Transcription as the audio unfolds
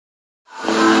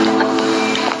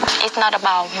it's not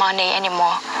about money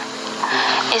anymore.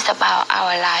 It's about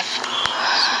our life.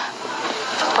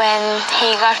 When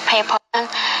he got paper,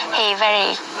 he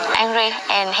very angry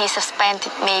and he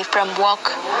suspended me from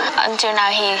work. Until now,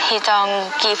 he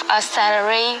don't give us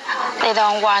salary. They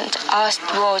don't want us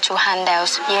to go to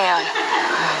Handel's union.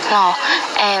 No,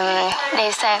 and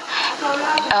they said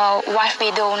what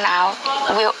we do now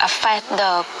will affect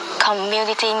the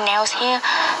community nails here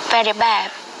very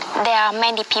bad. There are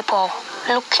many people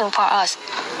looking for us.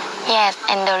 Yes,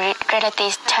 and the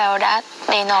relatives tell that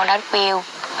they know that we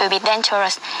will be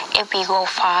dangerous if we go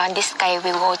far. In this case,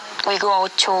 we go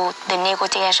to the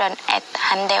negotiation at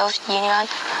Handel's union,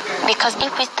 because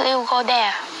if we still go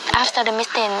there after the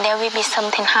meeting, there will be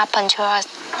something happen to us.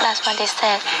 That's what they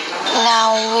said.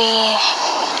 Now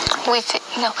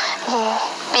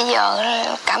bây giờ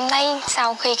cảm thấy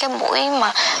sau khi cái buổi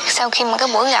mà cái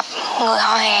buổi gặp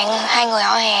hai người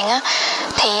họ hàng á,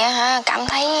 thì cảm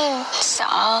thấy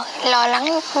sợ, lo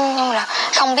lắng, nhưng là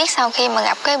không biết sau khi mà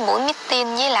gặp cái buổi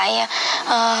meeting với lại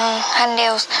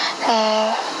Handel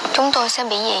chúng tôi sẽ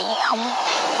bị gì không,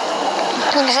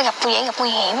 chúng tôi sẽ gặp nguy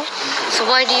hiểm. So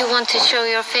why do you want to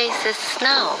show your faces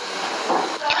now?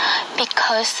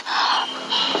 Because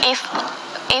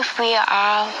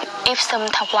if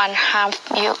someone harm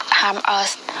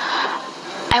us,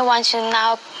 I want you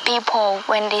now people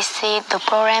when they see the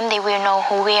program they will know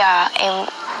who we are, and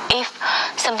if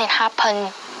something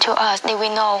happened to us they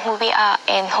will know who we are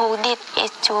and who did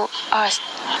it to us.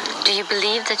 Do you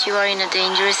believe that you are in a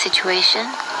dangerous situation?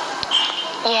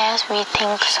 Yes, we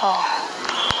think so.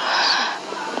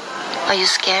 Are you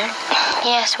scared?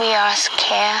 Yes, we are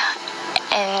scared,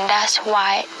 and that's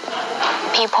why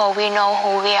people will know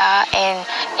who we are, and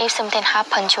if something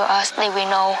happened to us they will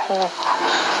know who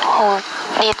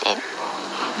did it.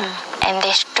 And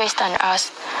they threaten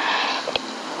us.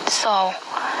 So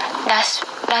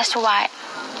that's why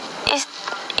it's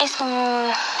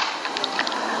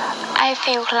I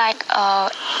feel like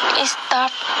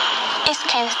it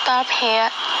can stop here.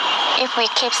 If we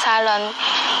keep silent,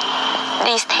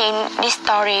 this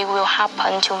story will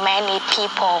happen to many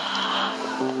people.